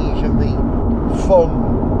Exige and the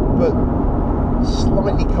fun but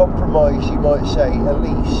slightly compromised, you might say,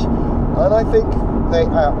 Elise. And I think they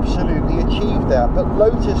absolutely achieved that. But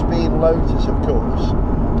Lotus, being Lotus, of course,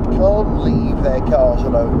 can't leave their cars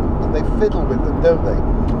alone. They fiddle with them, don't they?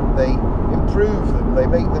 They improve them, they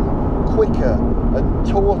make them quicker and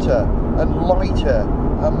tauter and lighter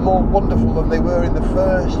and more wonderful than they were in the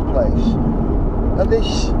first place. And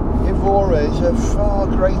this Evora is a far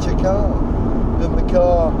greater car than the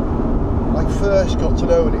car I first got to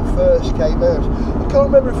know when it first came out. I can't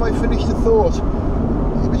remember if I finished the thought.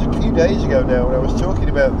 It was a few days ago now when I was talking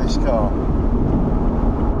about this car.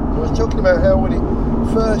 was talking about how when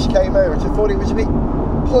it first came out, I thought it was a bit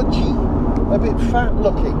pudgy, a bit fat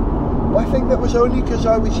looking. I think that was only because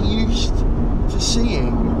I was used to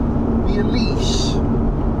seeing the Elise,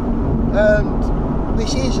 and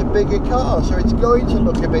this is a bigger car, so it's going to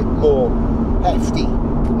look a bit more hefty,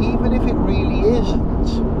 even if it really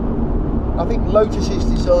isn't. I think Lotus's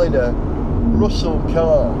designer, Russell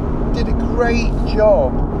Carr, did a great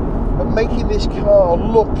job of making this car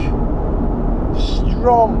look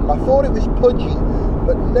strong. I thought it was pudgy,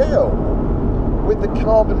 but now with the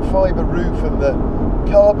carbon fibre roof and the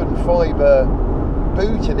carbon fibre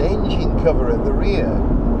boot and engine cover at the rear,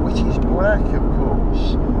 which is black of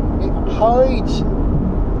course, it hides,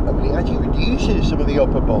 I mean it actually reduces some of the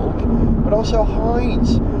upper bulk, but also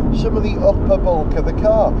hides some of the upper bulk of the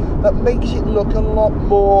car. That makes it look a lot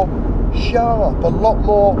more sharp, a lot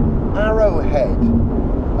more arrowhead,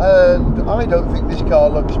 and I don't think this car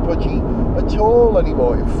looks pudgy at all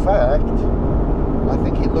anymore. In fact, I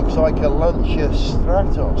think it looks like a Lancia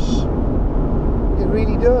Stratos. It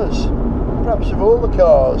really does. Perhaps of all the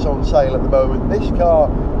cars on sale at the moment, this car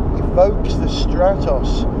evokes the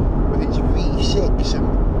Stratos with its V6 and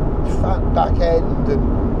fat back end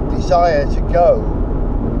and desire to go.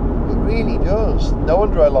 It really does. No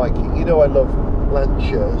wonder I like it. You know I love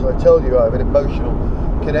Lancias. I told you I have an emotional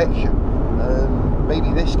connection, and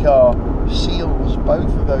maybe this car seals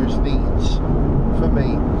both of those needs for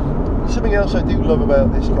me. Something else I do love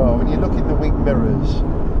about this car, when you look in the wing mirrors,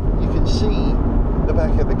 you can see the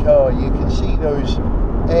back of the car, you can see those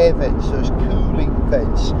air vents, those cooling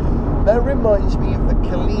vents. That reminds me of the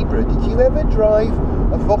Calibra. Did you ever drive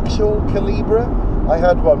a Vauxhall Calibra? I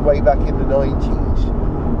had one way back in the 90s,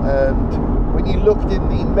 and when you looked in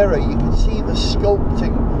the mirror you could see the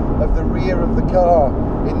sculpting of the rear of the car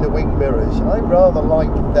in the wing mirrors. I rather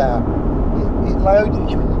liked that. It allowed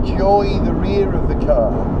you to enjoy the rear of the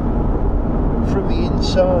car from the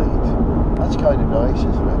inside. That's kind of nice,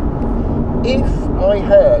 isn't it? If I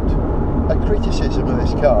had a criticism of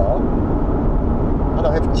this car, and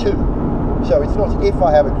I have two, so it's not if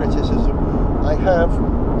I have a criticism, I have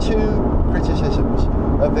two criticisms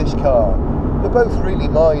of this car. They're both really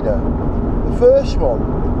minor. The first one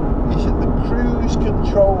is that the cruise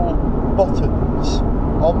control buttons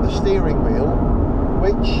on the steering wheel,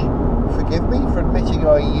 which, forgive me for admitting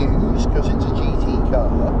I use because it's a GT car,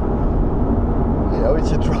 you know,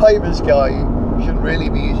 it's a driver's car, you shouldn't really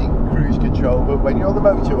be using cruise control, but when you're on the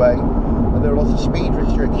motorway and there are lots of speed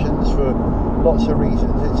restrictions for lots of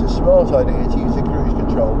reasons, it's a smart idea to use the cruise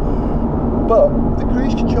control. But the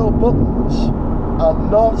cruise control buttons are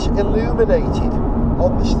not illuminated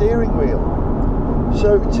on the steering wheel,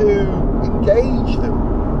 so to engage them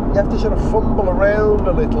you have to sort of fumble around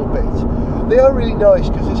a little bit. They are really nice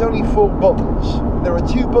because there's only 4 buttons. There are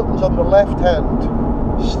 2 buttons on the left hand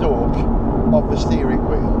stalk of the steering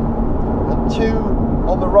wheel and 2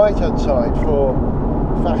 on the right hand side for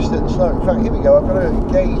fast and slow. In fact, here we go, I've got to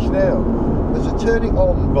engage now. There's a turn it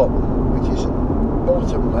on button, which is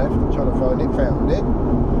bottom left. I'm trying to find it, found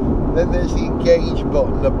it. Then there's the engage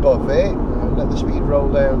button above it. Let the speed roll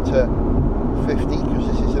down to 50 because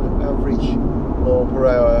this is an average mile per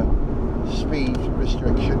hour speed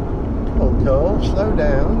restriction. Come on, car, slow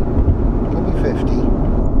down. Give me 50.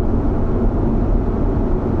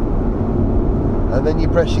 And then you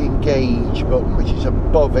press the engage button, which is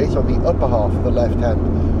above it on the upper half of the left hand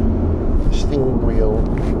steering wheel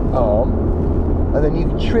arm, and then you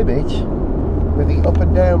can trim it with the up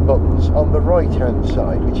and down buttons on the right hand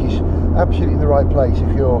side, which is absolutely the right place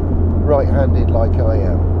if you're right handed like I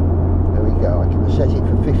am. There we go, I can set it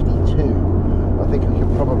for 52. I think I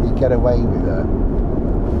can probably get away with that.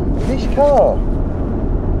 This car,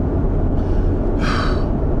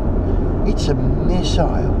 it's a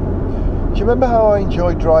missile. Do you remember how I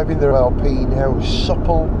enjoyed driving the Alpine, how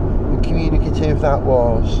supple and communicative that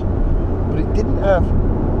was? But it didn't have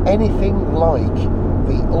anything like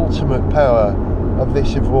the ultimate power of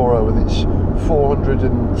this Evora with its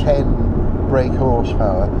 410 brake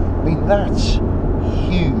horsepower. I mean, that's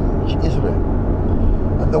huge, isn't it?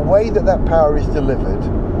 And the way that that power is delivered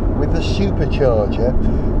with the supercharger,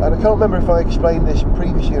 and I can't remember if I explained this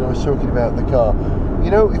previously when I was talking about the car.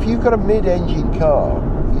 You know, if you've got a mid-engine car,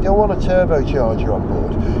 you don't want a turbocharger on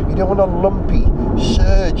board. You don't want a lumpy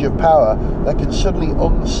surge of power that can suddenly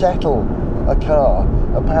unsettle a car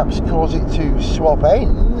and perhaps cause it to swap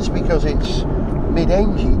ends because it's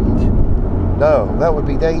mid-engined. No, that would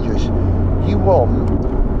be dangerous. You want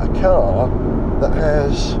a car that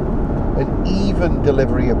has an even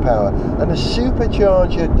delivery of power, and a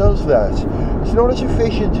supercharger does that. It's not as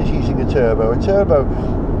efficient as using a turbo. A turbo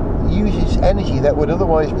uses energy that would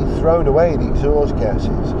otherwise be thrown away in the exhaust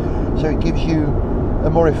gases. so it gives you a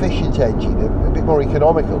more efficient engine, a bit more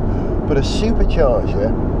economical. But a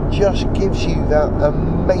supercharger just gives you that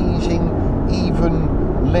amazing,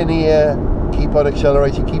 even, linear, keep on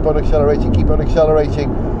accelerating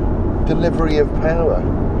delivery of power.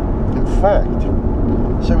 In fact,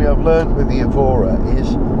 something I've learned with the Evora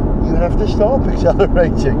is you have to stop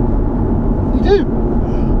accelerating. You do.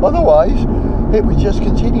 Otherwise, it would just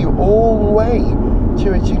continue all the way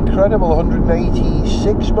to its incredible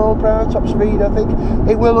 186 mile per hour top speed, I think.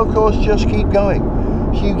 It will, of course, just keep going.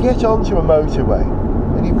 So you get onto a motorway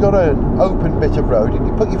and you've got an open bit of road and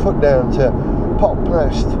you put your foot down to pop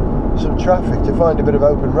past some traffic to find a bit of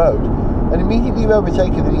open road, and immediately you've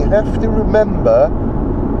overtaken it. You have to remember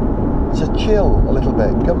to chill a little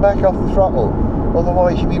bit, come back off the throttle,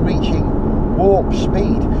 otherwise you'll be reaching warp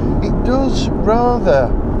speed. It does rather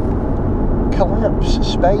collapse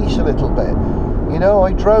space a little bit. You know,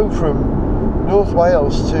 I drove from North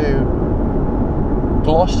Wales to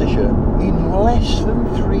Gloucestershire in less than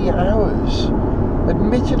 3 hours.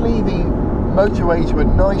 Admittedly, the motorways were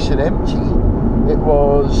nice and empty. It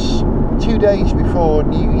was 2 days before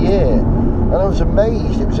New Year, and I was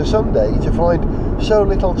amazed, it was a Sunday, to find so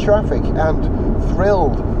little traffic, and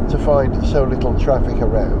thrilled to find so little traffic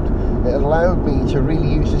around. It allowed me to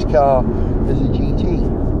really use this car as a GT.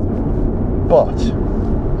 But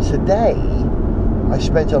today, I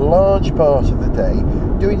spent a large part of the day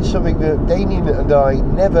doing something that Damien and I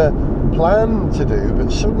never planned to do,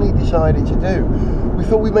 but suddenly decided to do. We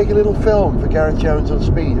thought we'd make a little film for Gareth Jones on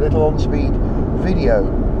Speed, a little on-speed video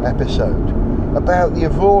episode about the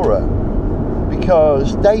Evora,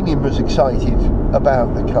 because Damien was excited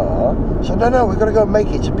about the car. So no, we've got to go and make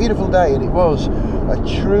it. It's a beautiful day, and it was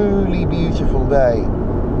a truly beautiful day.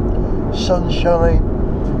 Sunshine.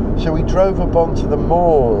 So we drove up onto the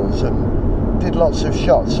moors and did lots of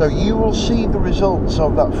shots. So you will see the results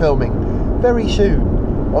of that filming very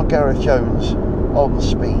soon on Gareth Jones on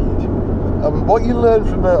Speed. And what you learn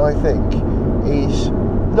from that, I think, is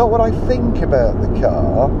not what I think about the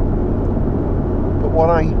car, but what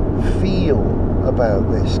I feel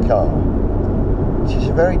about this car, which is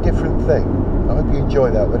a very different thing. I hope you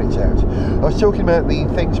enjoy that when it's out. I was talking about the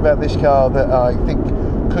things about this car that I think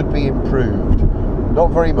could be improved.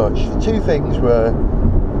 Not very much. The two things were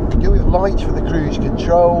to do with lights for the cruise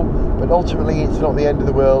control, but ultimately it's not the end of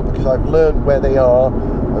the world because I've learned where they are,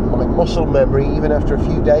 and my muscle memory, even after a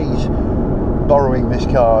few days borrowing this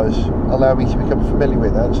car, has allowed me to become familiar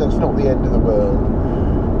with that, so it's not the end of the world.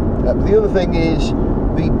 The other thing is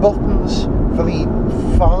the buttons for the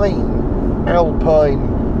fine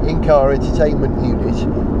Alpine in-car entertainment unit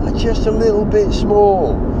are just a little bit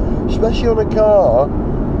small, especially on a car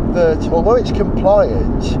that, although it's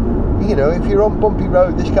compliant, you know, if you're on bumpy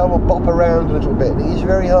road, this car will bop around a little bit, and it is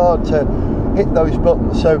very hard to hit those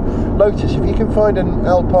buttons. So Lotus, if you can find an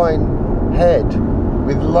Alpine head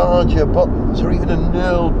with larger buttons, or even a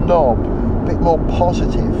knurled knob, a bit more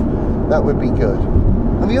positive, that would be good.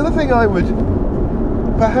 And the other thing I would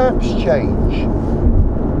perhaps change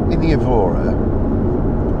in the Evora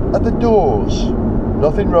are the doors.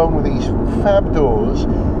 Nothing wrong with these fab doors,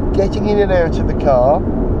 getting in and out of the car.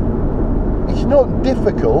 It's not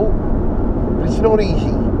difficult, but it's not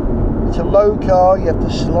easy. It's a low car, you have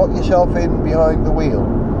to slot yourself in behind the wheel.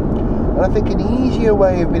 And I think an easier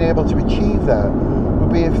way of being able to achieve that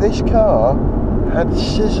would be if this car had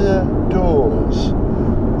scissor doors.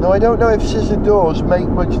 Now, I don't know if scissor doors make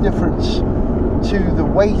much difference to the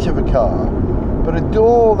weight of a car, but a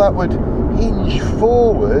door that would hinge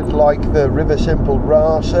forward like the River Simple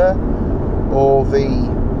Rasa or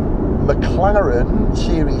the McLaren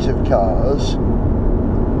series of cars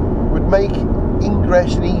would make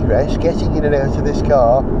ingress and egress, getting in and out of this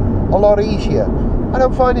car, a lot easier. I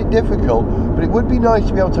don't find it difficult, but it would be nice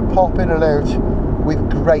to be able to pop in and out with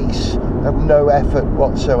grace and no effort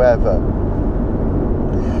whatsoever.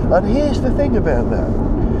 And here's the thing about that.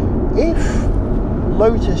 If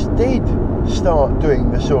Lotus did start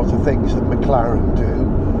doing the sort of things that McLaren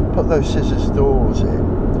do, put those scissors doors in,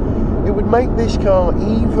 it would make this car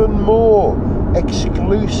even more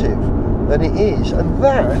exclusive than it is, and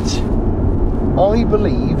that, I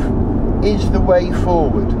believe, is the way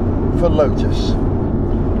forward for Lotus.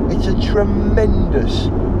 It's a tremendous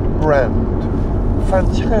brand,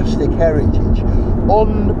 fantastic heritage,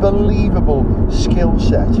 unbelievable skill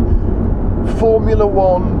set, Formula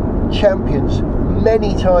One champions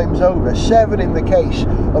many times over, 7 in the case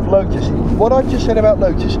of Lotus. What I've just said about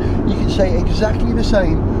Lotus, you can say exactly the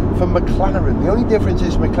same for McLaren. The only difference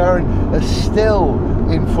is McLaren are still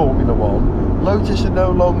in Formula One, Lotus are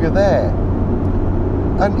no longer there.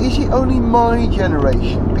 And is it only my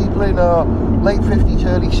generation, people in our late 50s,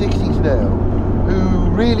 early 60s now,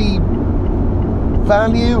 who really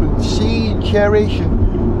value and see and cherish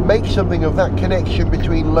and make something of that connection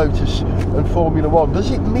between Lotus and Formula One?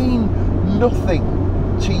 Does it mean nothing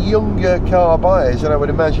to younger car buyers? And I would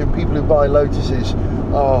imagine people who buy Lotuses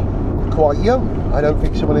are quite young. I don't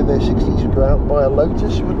think someone in their 60s would go out and buy a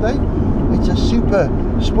Lotus, would they? It's a super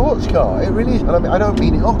sports car. It really is. And I don't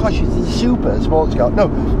mean, oh gosh, it's a super sports car. No,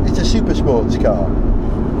 it's a super sports car,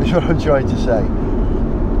 is what I'm trying to say.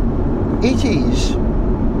 It is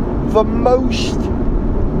the most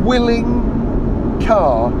willing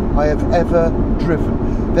car I have ever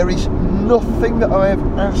driven. There is nothing that I have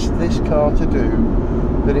asked this car to do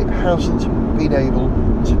that it hasn't been able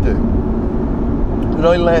to do. When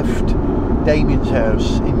I left Damien's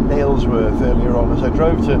house in Nailsworth earlier on, as I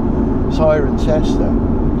drove to Cirencester,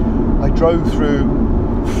 I drove through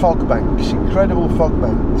fog banks, incredible fog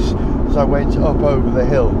banks, as I went up over the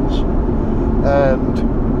hills, and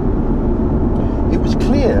it was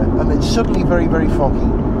clear and then suddenly very, very foggy,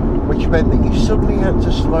 which meant that you suddenly had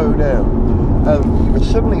to slow down, and you were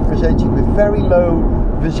suddenly presented with very low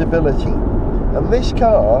visibility. And this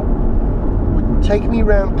car would take me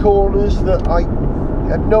around corners that I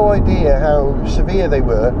had no idea how severe they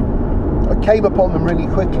were. I came upon them really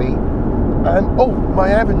quickly, and oh my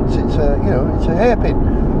heavens, it's a hairpin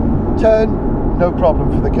turn, no problem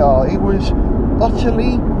for the car. It was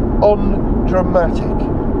utterly undramatic.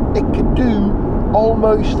 It could do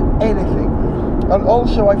almost anything, and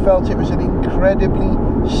also I felt it was an incredibly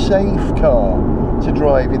safe car to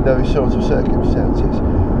drive in those sorts of circumstances.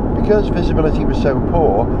 Because visibility was so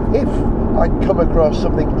poor, if I'd come across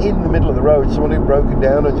something in the middle of the road, someone who'd broken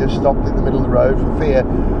down and just stopped in the middle of the road for fear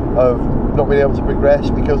of not being able to progress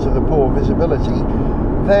because of the poor visibility,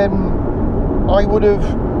 then I would have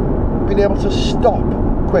been able to stop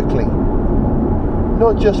quickly.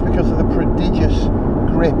 Not just because of the prodigious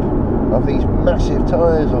grip of these massive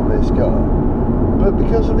tyres on this car, but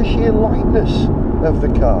because of the sheer lightness of the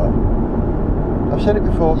car. I've said it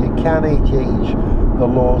before, you can't change the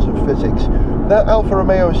laws of physics. That Alfa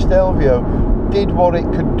Romeo Stelvio did what it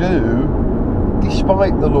could do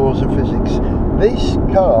despite the laws of physics. This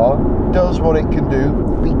car does what it can do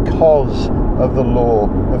because of the law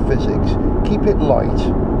of physics. Keep it light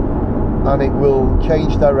and it will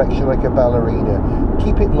change direction like a ballerina.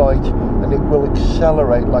 Keep it light and it will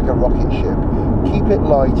accelerate like a rocket ship. Keep it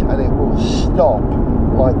light and it will stop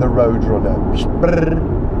like the Roadrunner.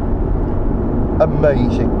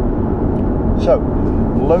 Amazing. So,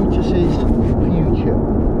 Lotus's future.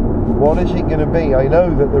 What is it going to be? I know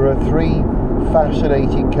that there are 3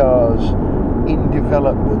 fascinating cars in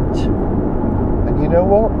development. And you know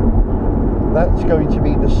what? That's going to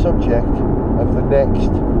be the subject of the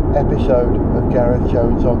next episode of Gareth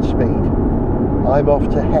Jones on Speed. I'm off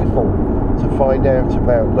to Hethel to find out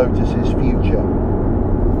about Lotus's future.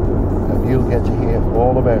 And you'll get to hear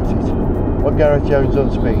all about it on Gareth Jones on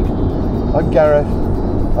Speed. I'm Gareth.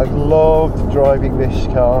 I've loved driving this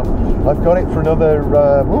car. I've got it for another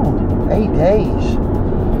 8 days.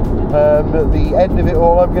 At the end of it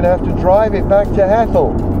all, I'm going to have to drive it back to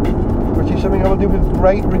Hethel, which is something I will do with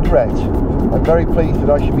great regret. I'm very pleased that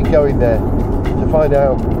I should be going there to find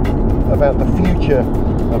out about the future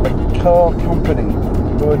of a car company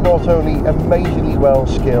who are not only amazingly well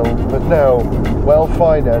skilled, but now well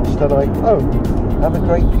financed, and I hope have a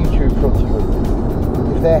great future in front of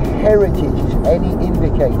them. If their heritage is any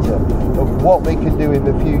indicator of what they can do in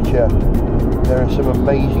the future, there are some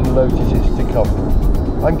amazing Lotuses to come.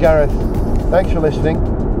 I'm Gareth. Thanks for listening.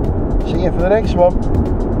 See you for the next one.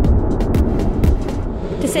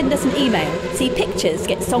 To send us an email, see pictures,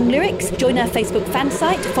 get song lyrics, join our Facebook fan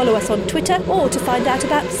site, follow us on Twitter, or to find out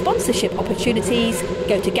about sponsorship opportunities,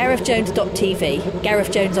 go to garethjones.tv.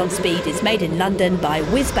 Gareth Jones on Speed is made in London by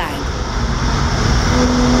Whizbang.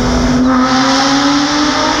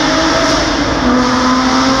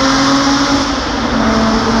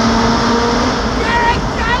 Gareth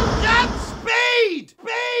Jones on Speed!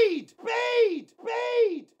 Speed! Speed!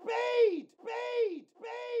 Speed! Speed!